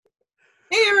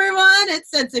Hey everyone, it's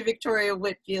Sensei Victoria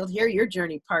Whitfield here, your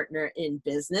journey partner in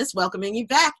business, welcoming you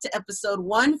back to episode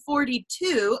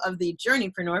 142 of the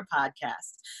Journeypreneur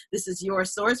podcast. This is your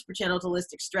source for channeled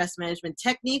holistic stress management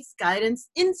techniques, guidance,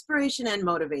 inspiration, and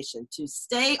motivation to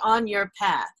stay on your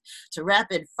path to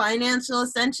rapid financial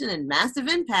ascension and massive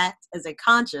impact as a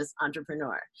conscious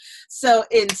entrepreneur. So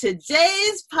in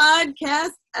today's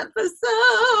podcast episode,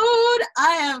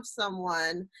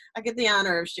 I get the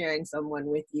honor of sharing someone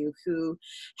with you who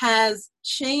has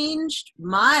changed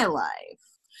my life.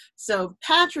 So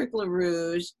Patrick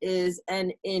LaRouge is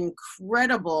an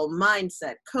incredible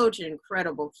mindset coach, an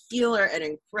incredible healer, an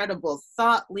incredible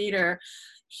thought leader.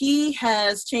 He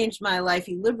has changed my life.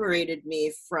 He liberated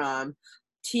me from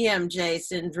TMJ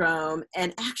syndrome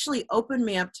and actually opened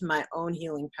me up to my own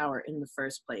healing power in the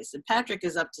first place. And Patrick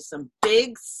is up to some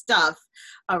big stuff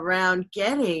around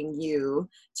getting you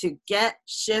to get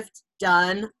shift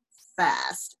done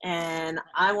fast. And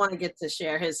I want to get to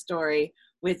share his story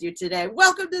with you today.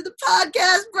 Welcome to the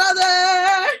podcast,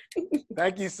 brother.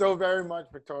 Thank you so very much,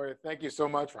 Victoria. Thank you so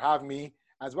much for having me,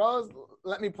 as well as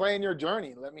let me play in your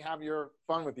journey. Let me have your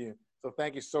fun with you. So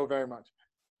thank you so very much.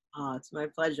 Oh, it's my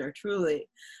pleasure, truly.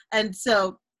 And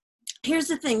so here's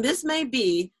the thing. This may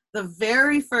be the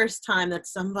very first time that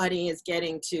somebody is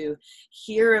getting to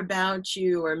hear about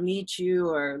you or meet you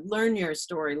or learn your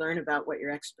story, learn about what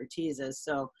your expertise is.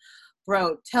 So,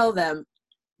 bro, tell them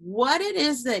what it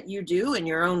is that you do in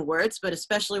your own words, but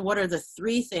especially what are the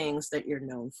three things that you're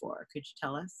known for? Could you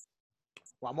tell us?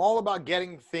 Well, I'm all about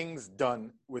getting things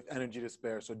done with energy to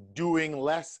spare. So doing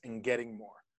less and getting more.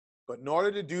 But in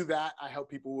order to do that, I help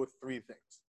people with three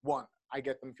things. One, I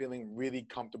get them feeling really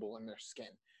comfortable in their skin.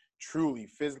 Truly,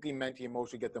 physically, mentally,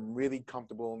 emotionally, get them really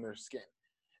comfortable in their skin.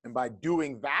 And by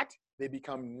doing that, they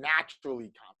become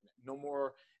naturally confident. No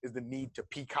more is the need to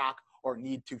peacock or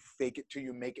need to fake it till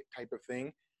you make it type of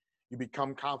thing. You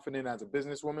become confident as a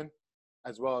businesswoman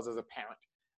as well as a parent.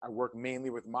 I work mainly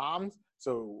with moms,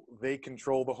 so they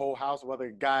control the whole house,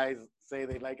 whether guys say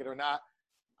they like it or not.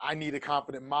 I need a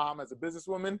confident mom as a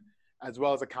businesswoman, as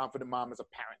well as a confident mom as a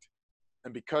parent.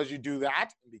 And because you do that,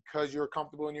 because you're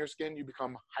comfortable in your skin, you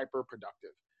become hyper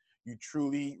productive. You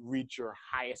truly reach your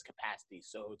highest capacity.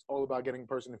 So it's all about getting a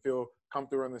person to feel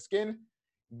comfortable in the skin,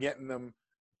 getting them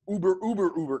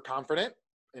uber confident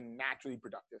and naturally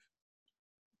productive.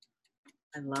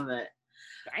 I love it.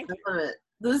 Thank you. I love it.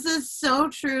 This is so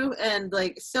true and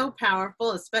like so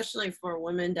powerful, especially for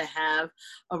women to have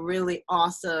a really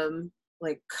awesome,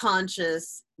 like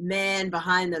conscious man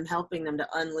behind them, helping them to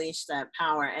unleash that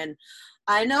power. And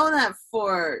I know that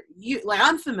for you, like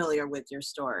I'm familiar with your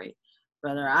story,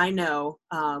 brother. I know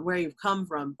where you've come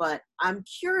from, but I'm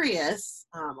curious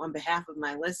on behalf of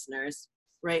my listeners,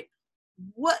 right?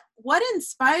 What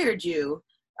inspired you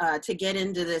to get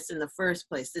into this in the first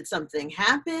place? Did something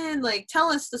happen? Like,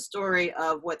 tell us the story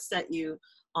of what set you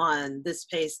on this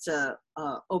pace to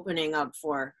opening up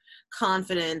for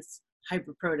confidence,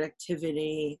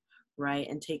 hyperproductivity, right,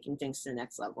 and taking things to the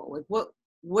next level. Like,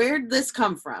 where'd this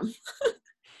come from?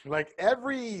 Like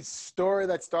every story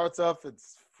that starts off,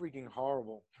 it's freaking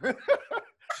horrible.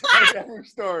 Like every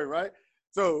story, right?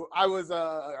 So I was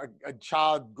a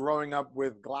child growing up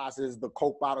with glasses, the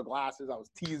Coke bottle glasses. I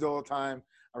was teased all the time.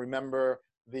 I remember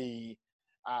the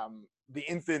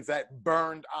instance that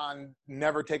burned on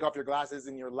never take off your glasses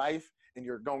in your life, and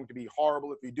you're going to be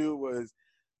horrible if you do, was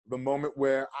the moment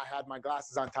where I had my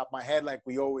glasses on top of my head like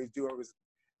we always do.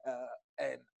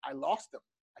 And I lost them.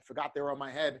 I forgot they were on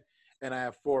my head. And I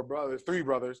have three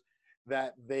brothers,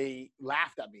 that they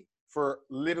laughed at me for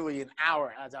literally an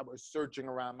hour as I was searching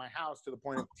around my house, to the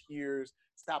point of tears,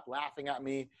 stopped laughing at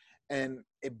me. And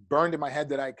it burned in my head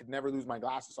that I could never lose my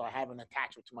glasses, so I have an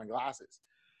attachment to my glasses.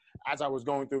 As I was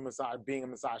going through being a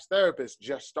massage therapist,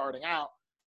 just starting out,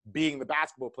 being the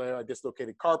basketball player, I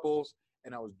dislocated carpals,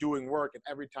 and I was doing work, and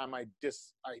every time I did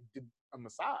a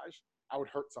massage, I would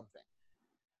hurt something.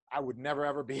 I would never,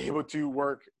 ever be able to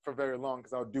work for very long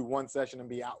because I would do one session and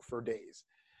be out for days,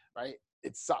 right?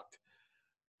 It sucked.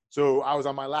 So I was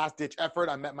on my last ditch effort.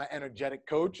 I met my energetic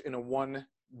coach in a 1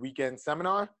 weekend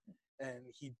seminar, and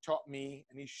he taught me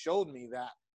and he showed me that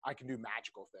I can do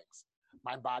magical things.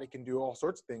 My body can do all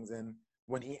sorts of things. And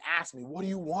when he asked me, what do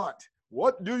you want?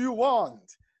 What do you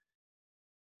want?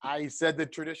 I said the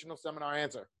traditional seminar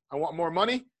answer. I want more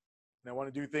money, and I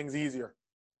want to do things easier.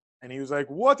 And he was like,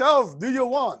 what else do you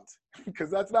want? Because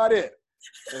that's not it.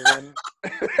 And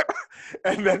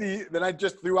then I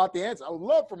just threw out the answer. I would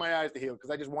love for my eyes to heal, because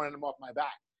I just wanted them off my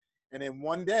back. And then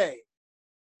one day,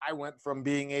 I went from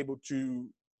being able to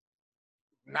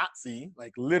not see,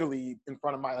 like literally in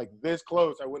front of my, like this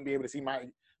close, I wouldn't be able to see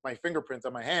my fingerprints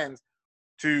on my hands,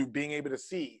 to being able to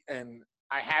see. And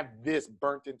I have this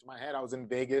burnt into my head. I was in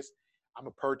Vegas. I'm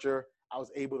a percher. I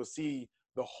was able to see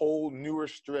the whole Newer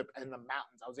Strip and the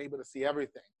mountains. I was able to see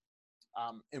everything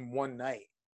in one night.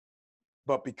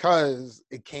 But because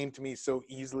it came to me so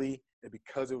easily and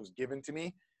because it was given to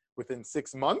me, within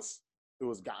 6 months, it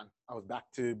was gone. I was back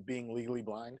to being legally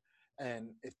blind, and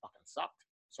it fucking sucked.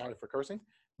 Sorry for cursing,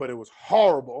 but it was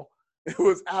horrible. It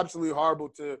was absolutely horrible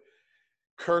to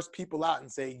curse people out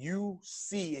and say, you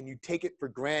see and you take it for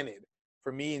granted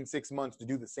for me in 6 months to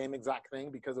do the same exact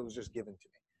thing because it was just given to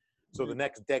me. So the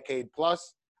next decade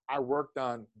plus, I worked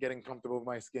on getting comfortable with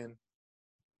my skin,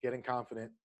 getting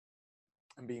confident,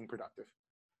 and being productive.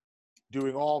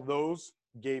 Doing all those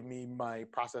gave me my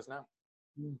process now.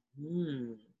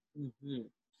 Mm-hmm. Mm-hmm.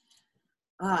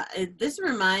 This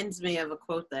reminds me of a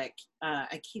quote that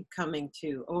I keep coming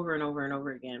to over and over and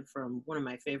over again from one of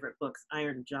my favorite books,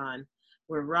 Iron John,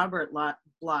 where Robert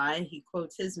Bly, he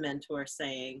quotes his mentor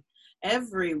saying,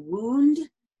 "Every wound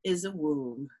is a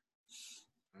womb."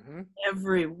 Mm-hmm.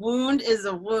 Every wound is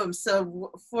a womb.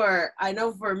 So I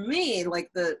know for me,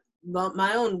 like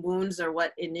my own wounds are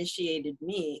what initiated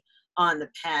me on the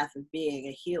path of being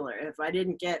a healer. If I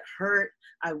didn't get hurt,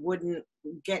 I wouldn't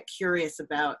get curious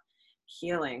about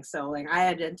healing. So like I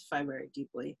identify very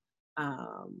deeply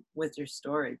with your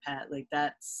story, Pat. Like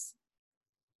that's,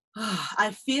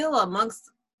 I feel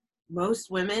amongst most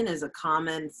women is a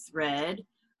common thread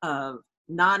of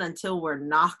not until we're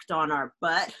knocked on our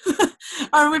butt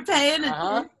are we paying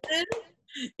attention.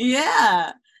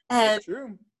 Yeah. And that's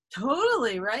true.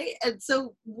 Totally, right? And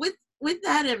so with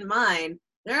that in mind,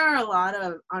 there are a lot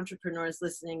of entrepreneurs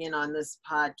listening in on this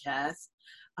podcast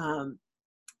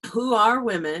who are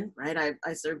women, right?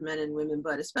 I serve men and women,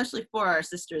 but especially for our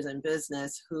sisters in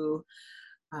business who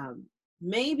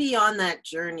may be on that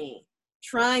journey,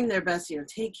 trying their best,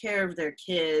 take care of their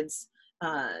kids,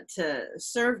 to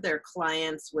serve their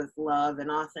clients with love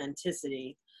and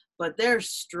authenticity, but they're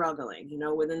struggling.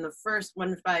 Within the first 1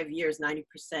 to 5 years,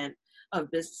 90%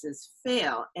 of businesses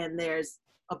fail. And there's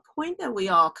a point that we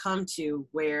all come to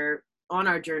where on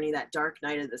our journey, that dark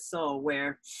night of the soul,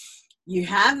 where you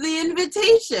have the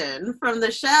invitation from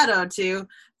the shadow to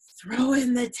throw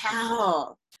in the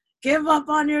towel, give up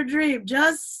on your dream,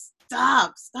 just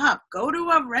stop, go to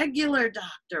a regular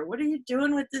doctor. What are you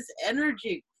doing with this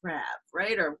energy crap,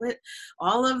 right? Or with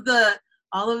all of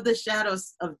the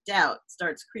shadows of doubt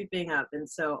starts creeping up. And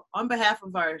so on behalf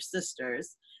of our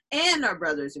sisters and our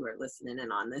brothers who are listening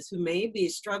in on this, who may be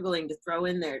struggling to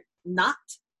not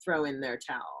throw in their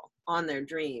towel on their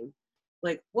dream,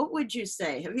 like, what would you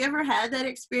say? Have you ever had that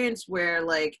experience where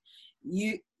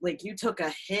you took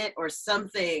a hit or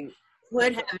something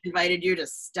would have invited you to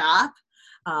stop,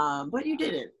 but you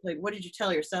didn't? Like, what did you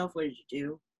tell yourself? What did you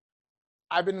do?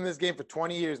 I've been in this game for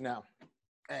 20 years now,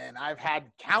 and I've had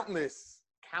countless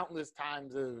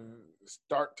times of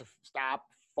start to stop,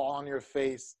 fall on your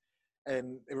face.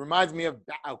 And it reminds me of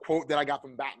a quote that I got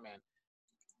from Batman.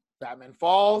 Batman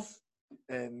falls,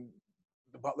 and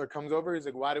the butler comes over. He's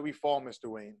like, "Why do we fall, Mr.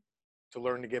 Wayne?" "To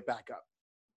learn to get back up."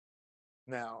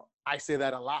 Now, I say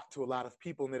that a lot to a lot of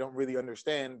people, and they don't really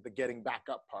understand the getting back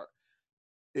up part.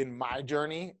 In my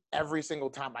journey, every single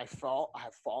time I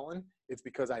have fallen, it's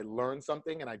because I learned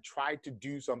something and I tried to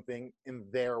do something in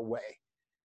their way.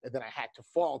 And then I had to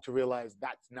fall to realize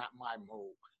that's not my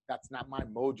move. That's not my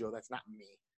mojo. That's not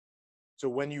me. So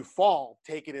when you fall,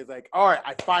 take it as like, all right,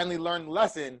 I finally learned the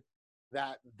lesson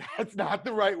that that's not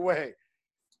the right way.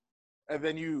 And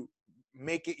then you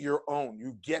make it your own.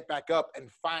 You get back up and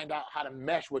find out how to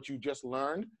mesh what you just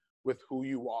learned with who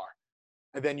you are.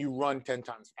 And then you run 10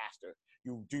 times faster.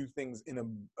 You do things in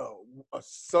a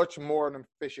such more an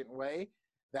efficient way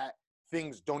that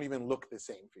things don't even look the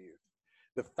same for you.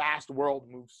 The fast world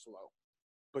moves slow,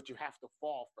 but you have to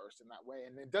fall first in that way.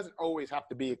 And it doesn't always have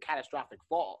to be a catastrophic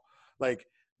fall. Like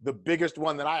the biggest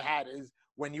one that I had is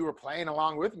when you were playing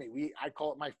along with me. I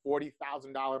call it my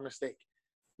 $40,000 mistake,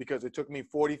 because it took me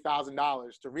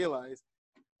 $40,000 to realize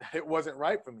that it wasn't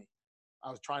right for me.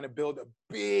 I was trying to build a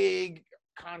big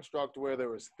construct where there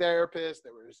was therapists,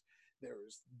 there was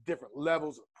different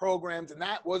levels of programs, and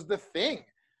that was the thing.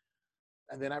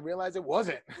 And then I realized it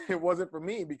wasn't for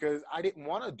me, because I didn't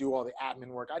want to do all the admin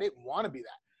work. I didn't want to be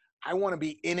that. I want to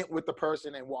be in it with the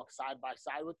person and walk side by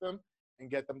side with them and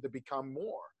get them to become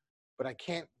more. But I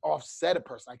can't offset a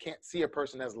person. I can't see a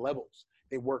person as levels.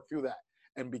 They work through that.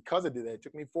 And because I did that, it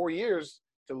took me 4 years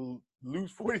to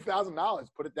lose $40,000,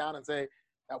 put it down and say,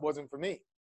 that wasn't for me,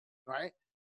 right?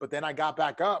 But then I got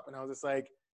back up and I was just like,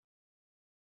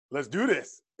 let's do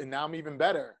this. And now I'm even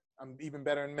better. I'm even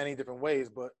better in many different ways,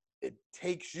 but it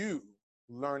takes you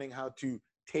learning how to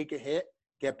take a hit,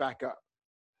 get back up.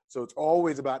 So it's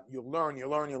always about you learn,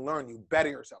 you better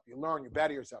yourself, you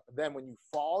better yourself. And then when you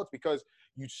fall, it's because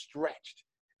you stretched.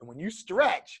 And when you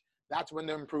stretch, that's when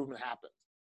the improvement happens.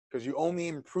 Because you only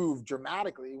improve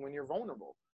dramatically when you're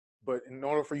vulnerable. But in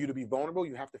order for you to be vulnerable,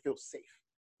 you have to feel safe,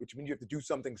 which means you have to do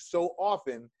something so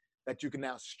often that you can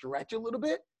now stretch a little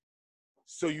bit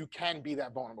so you can be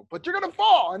that vulnerable. But you're going to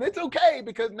fall, and it's okay,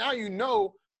 because now you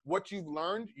know what you've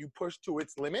learned, you push to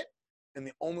its limit. And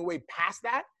the only way past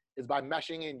that is by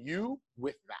meshing in you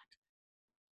with that.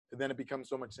 And then it becomes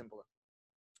so much simpler.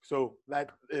 So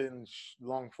that, in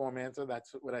long form answer,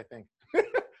 that's what I think.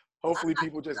 Hopefully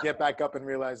people just get back up and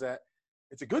realize that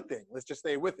it's a good thing. Let's just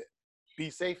stay with it. Be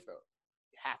safe, though.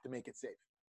 You have to make it safe.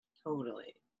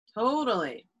 Totally.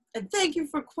 Totally. And thank you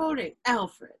for quoting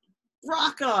Alfred.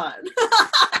 Rock on.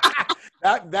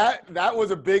 That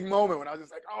was a big moment when I was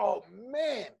just like, oh,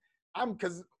 man.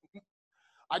 Because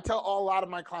I tell a lot of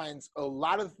my clients, a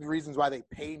lot of the reasons why they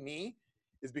pay me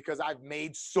is because I've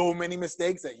made so many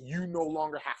mistakes that you no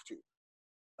longer have to.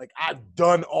 Like, I've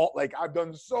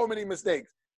done so many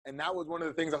mistakes. And that was one of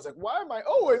the things I was like, why am I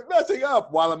always messing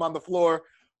up while I'm on the floor?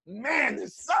 Man,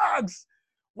 this sucks.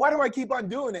 Why do I keep on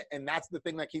doing it? And that's the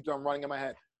thing that keeps on running in my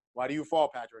head. Why do you fall,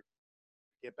 Patrick?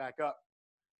 Get back up.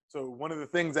 So one of the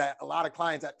things that a lot of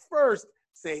clients at first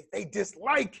say they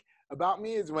dislike about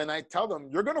me is when I tell them,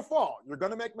 you're going to fall, you're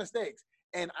going to make mistakes,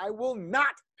 and I will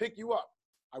not pick you up.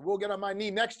 I will get on my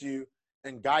knee next to you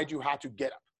and guide you how to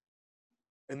get up.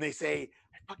 And they say,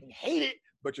 I fucking hate it,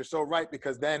 but you're so right,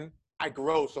 because then I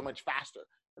grow so much faster,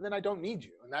 and then I don't need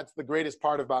you. And that's the greatest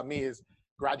part about me is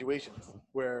graduations,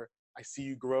 where I see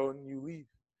you grow and you leave.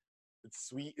 It's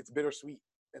sweet, it's bittersweet,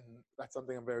 and that's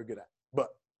something I'm very good at. But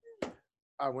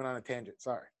I went on a tangent,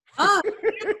 sorry. Oh,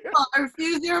 I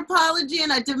refuse your apology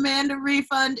and I demand a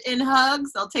refund in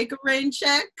hugs. I'll take a rain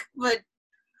check, but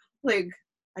like,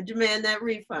 I demand that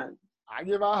refund. I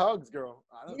give out hugs, girl.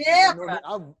 Yeah.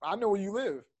 I know where you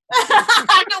live.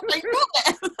 I know where you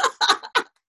live.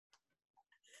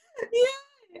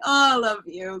 Yeah. Oh, I love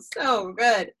you. So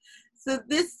good. So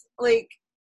this, like,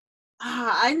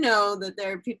 I know that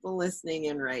there are people listening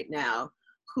in right now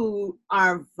who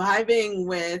are vibing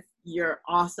with your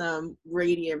awesome,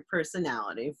 radiant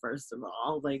personality, first of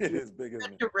all. Like, It is big,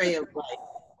 isn't it? a ray of light.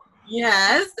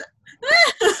 Yes.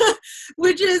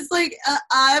 Which is like,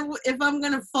 if I'm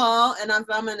going to fall and if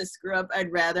I'm going to screw up,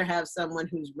 I'd rather have someone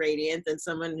who's radiant than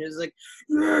someone who's like,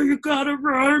 yeah, you got to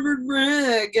rhyme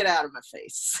and get out of my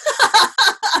face.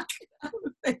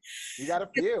 You got to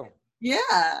feel.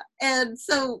 Yeah. And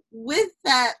so with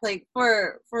that, like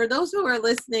for those who are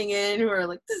listening in who are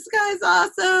like, this guy's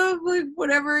awesome, like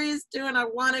whatever he's doing, I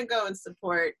want to go and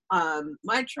support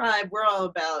my tribe. We're all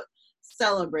about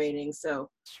celebrating. So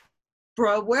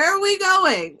bro, where are we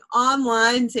going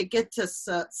online to get to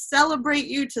celebrate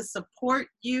you, to support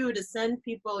you, to send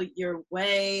people your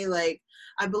way? Like,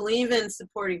 I believe in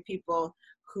supporting people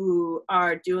who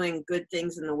are doing good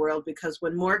things in the world, because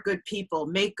when more good people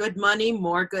make good money,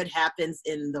 more good happens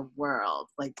in the world.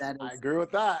 Like, that is, I agree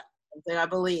with that. something I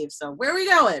believe. So where are we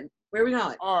going? Where are we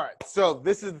going? All right. So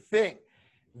this is the thing.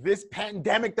 This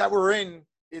pandemic that we're in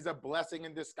is a blessing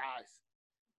in disguise.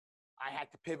 I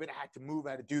had to pivot, I had to move,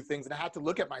 I had to do things, and I had to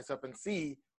look at myself and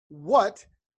see what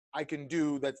I can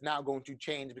do that's now going to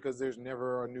change, because there's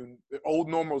never the old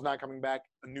normal is not coming back,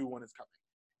 a new one is coming.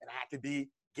 And I had to be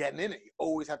getting in it. You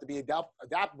always have to be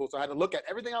adaptable. So I had to look at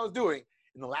everything I was doing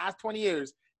in the last 20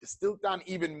 years, distill it down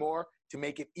even more to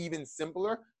make it even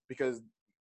simpler, because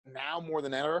now more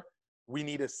than ever, we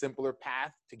need a simpler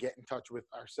path to get in touch with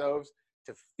ourselves,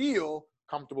 to feel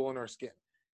comfortable in our skin,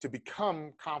 to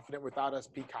become confident without us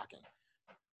peacocking,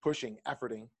 pushing,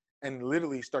 efforting, and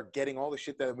literally start getting all the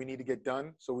shit that we need to get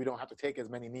done so we don't have to take as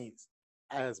many needs.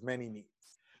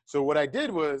 So what I did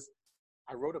was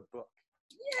I wrote a book.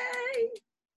 Yay!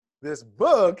 This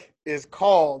book is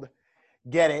called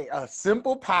Getting a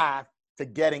Simple Path to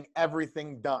Getting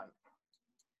Everything Done.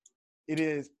 It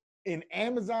is in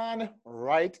Amazon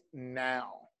right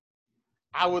now.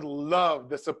 I would love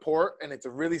the support, and it's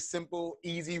a really simple,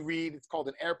 easy read. It's called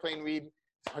an airplane read.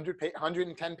 It's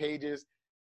 110 pages.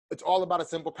 It's all about a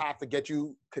simple path to get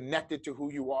you connected to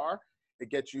who you are. It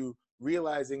gets you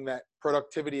realizing that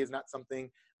productivity is not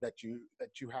something that you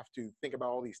have to think about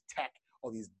all these tech,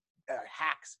 all these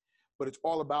hacks, but it's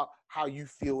all about how you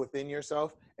feel within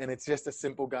yourself, and it's just a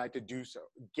simple guide to do so.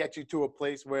 Get you to a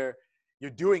place where you're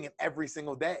doing it every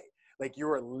single day. Like, you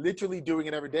are literally doing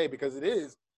it every day, because it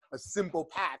is a simple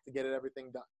path to get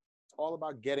everything done. It's all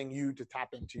about getting you to tap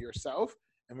into yourself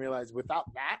and realize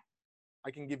without that,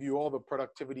 I can give you all the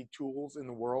productivity tools in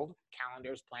the world,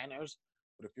 calendars, planners,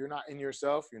 But if you're not in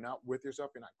yourself, you're not with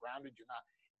yourself, you're not grounded, you're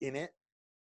not in it,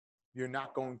 you're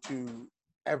not going to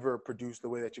ever produce the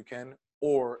way that you can,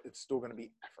 or it's still going to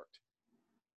be effort.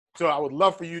 So I would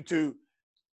love for you to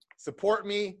support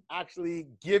me, actually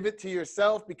give it to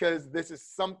yourself, because this is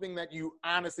something that you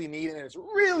honestly need. And it's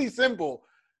really simple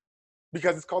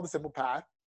because it's called The Simple Path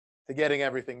to Getting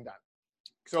Everything Done.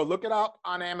 So look it up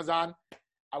on Amazon.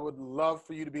 I would love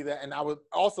for you to be there. And I would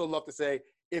also love to say,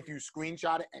 if you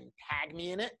screenshot it and tag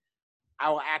me in it, I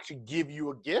will actually give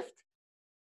you a gift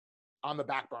on the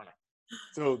back burner.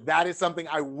 So that is something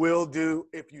I will do.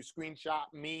 If you screenshot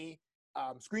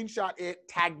it,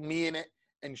 tag me in it,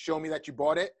 and show me that you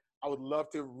bought it, I would love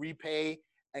to repay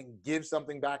and give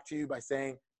something back to you by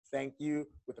saying thank you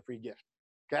with a free gift.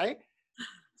 Okay?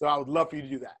 So I would love for you to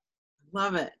do that.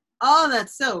 Love it. Oh,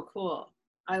 that's so cool.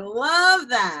 I love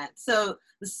that. So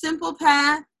The Simple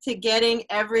Path to Getting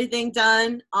Everything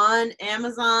Done on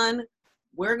Amazon.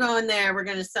 We're going there. We're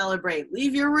going to celebrate.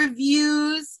 Leave your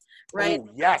reviews, right? Oh,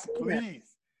 yes,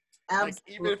 please.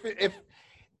 Absolutely. Like,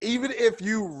 even if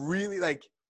you really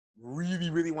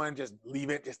really want to just leave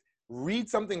it, just read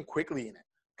something quickly in it,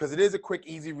 because it is a quick,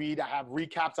 easy read. I have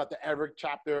recaps at every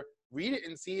chapter. Read it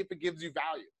and see if it gives you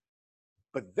value.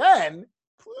 But then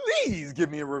please give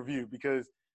me a review, because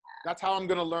that's how I'm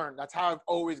going to learn. That's how I've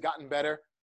always gotten better,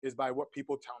 is by what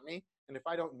people tell me. And if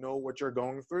I don't know what you're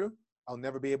going through, I'll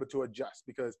never be able to adjust,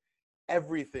 because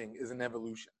everything is an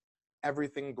evolution.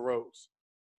 Everything grows,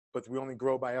 but we only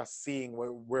grow by us seeing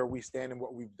where we stand and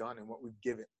what we've done and what we've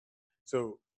given.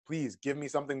 So please give me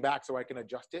something back so I can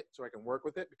adjust it, so I can work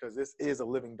with it, because this is a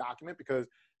living document, because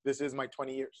this is my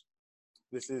 20 years.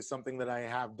 This is something that I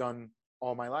have done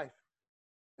all my life.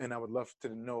 And I would love to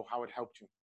know how it helped you.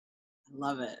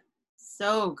 Love it.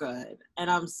 So good. And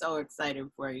I'm so excited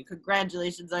for you.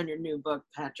 Congratulations on your new book,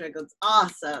 Patrick. It's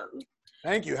awesome.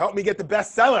 Thank you. Help me get the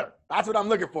bestseller. That's what I'm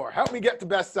looking for. Help me get the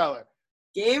bestseller.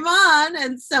 Game on.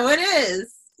 And so it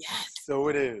is. Yes. So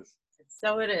it is.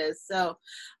 So it is. So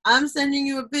I'm sending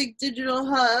you a big digital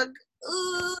hug.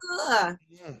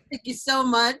 Thank you so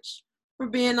much for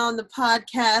being on the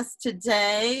podcast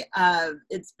today.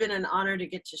 It's been an honor to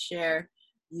get to share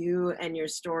you and your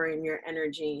story and your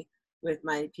energy with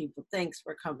my people. Thanks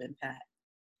for coming, Pat.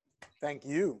 Thank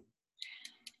you.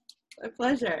 My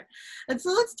pleasure. And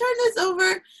so let's turn this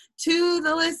over to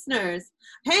the listeners.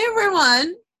 Hey,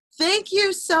 everyone. Thank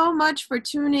you so much for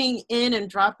tuning in and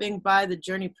dropping by the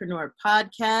Journeypreneur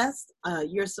podcast.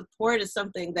 Your support is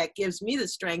something that gives me the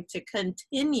strength to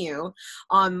continue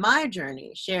on my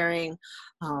journey, sharing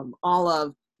all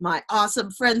of my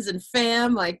awesome friends and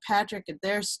fam like Patrick and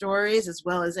their stories, as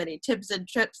well as any tips and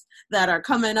trips that are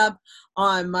coming up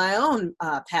on my own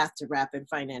path to rapid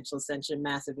financial ascension,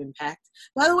 massive impact.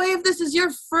 By the way, if this is your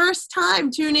first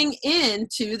time tuning in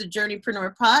to the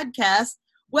Journeypreneur podcast,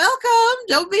 welcome.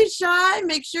 Don't be shy.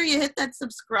 Make sure you hit that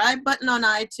subscribe button on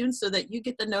iTunes so that you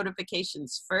get the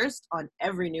notifications first on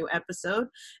every new episode.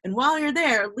 And while you're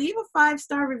there, leave a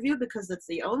 5-star review, because it's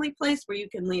the only place where you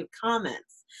can leave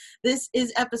comments. This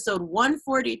is episode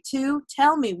 142.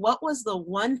 Tell me, what was the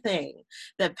one thing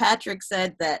that Patrick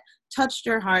said that touched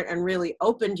your heart and really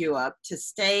opened you up to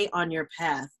stay on your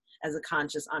path as a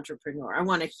conscious entrepreneur? I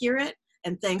want to hear it.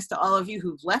 And thanks to all of you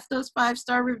who've left those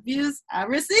 5-star reviews. I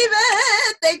receive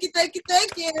it. Thank you, thank you,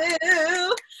 thank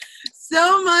you.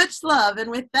 So much love. And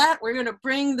with that, we're going to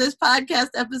bring this podcast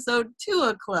episode to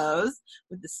a close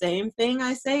with the same thing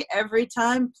I say every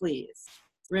time, please.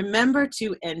 Remember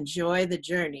to enjoy the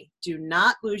journey. Do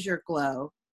not lose your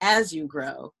glow as you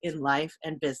grow in life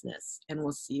and business. And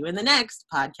we'll see you in the next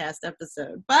podcast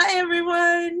episode. Bye,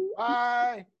 everyone.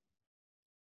 Bye.